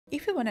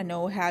If you want to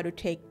know how to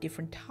take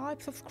different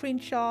types of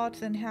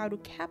screenshots and how to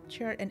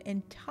capture an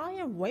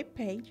entire web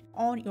page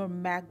on your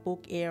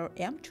MacBook Air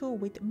M2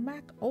 with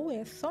Mac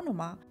OS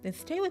Sonoma, then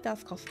stay with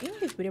us because in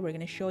this video we're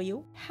going to show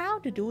you how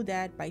to do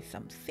that by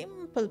some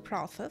simple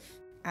process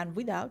and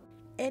without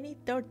any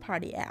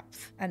third-party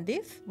apps. And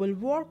this will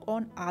work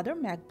on other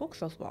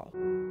MacBooks as well.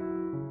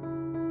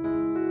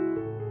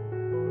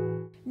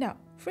 Now,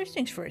 first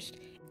things first,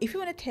 if you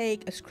want to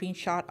take a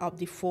screenshot of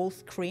the full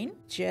screen,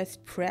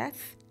 just press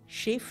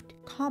Shift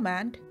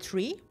Command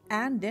 3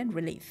 and then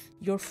release.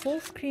 Your full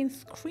screen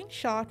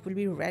screenshot will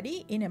be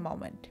ready in a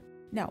moment.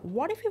 Now,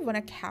 what if you want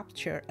to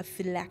capture a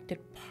selected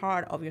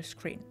part of your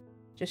screen?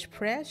 Just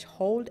press,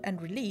 hold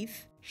and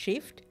release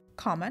Shift,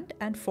 Command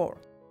and 4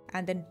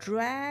 and then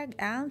drag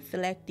and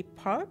select the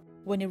part.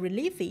 When you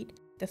release it,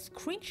 the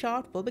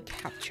screenshot will be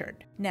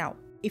captured. Now,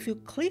 if you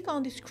click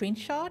on the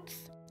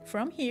screenshots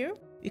from here,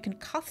 you can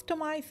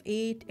customize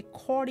it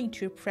according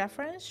to your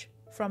preference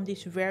from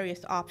these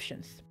various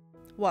options.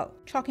 Well,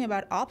 talking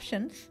about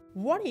options,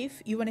 what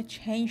if you want to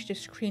change the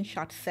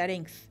screenshot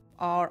settings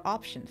or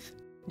options?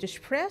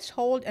 Just press,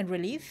 hold and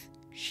release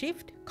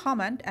Shift,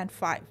 Command and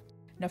 5.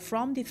 Now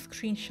from the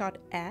screenshot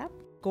app,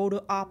 go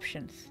to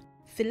options.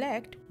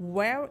 Select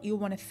where you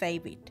want to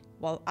save it.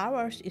 Well,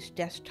 ours is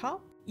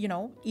desktop,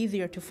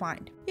 easier to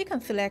find. You can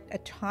select a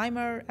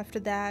timer after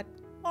that,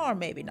 or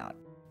maybe not.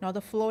 Now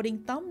the floating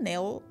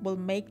thumbnail will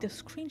make the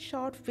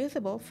screenshot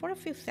visible for a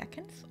few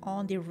seconds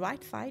on the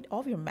right side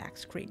of your Mac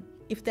screen.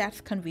 If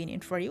that's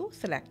convenient for you,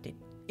 select it.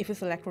 If you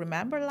select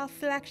Remember Last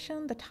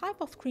Selection, the type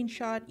of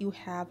screenshot you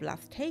have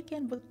last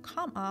taken will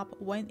come up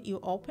when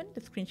you open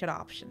the screenshot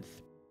options.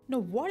 Now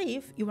what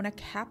if you want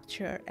to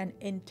capture an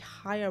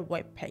entire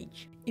web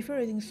page? If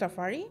you're using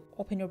Safari,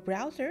 open your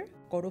browser,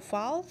 go to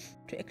Files,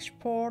 to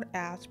export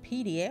as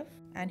PDF,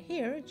 and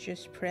here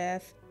just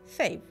press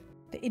Save.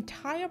 The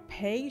entire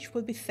page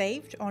will be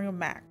saved on your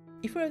Mac.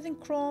 If you're using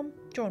Chrome,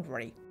 don't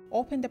worry.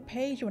 Open the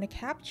page you want to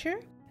capture,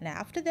 and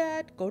after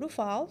that, go to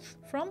Files.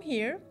 From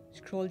here,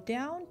 scroll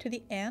down to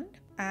the end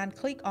and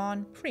click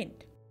on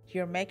Print.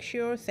 Here, make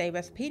sure Save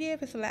as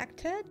PDF is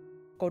selected.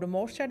 Go to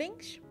More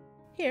Settings.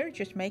 Here,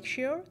 just make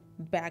sure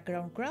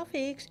Background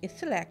Graphics is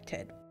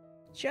selected.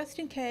 Just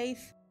in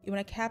case you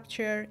want to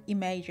capture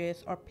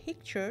images or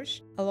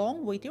pictures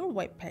along with your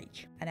web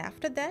page. And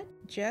after that,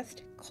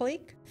 just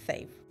click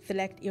Save.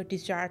 Select your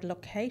desired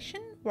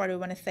location where you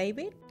want to save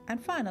it.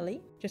 And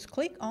finally, just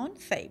click on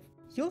Save.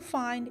 You'll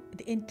find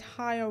the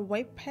entire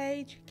web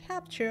page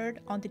captured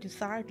on the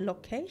desired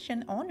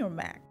location on your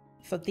Mac.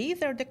 So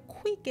these are the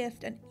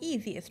quickest and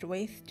easiest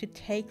ways to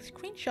take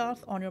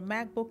screenshots on your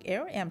MacBook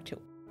Air M2.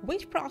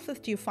 Which process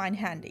do you find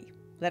handy?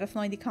 Let us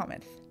know in the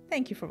comments.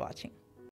 Thank you for watching.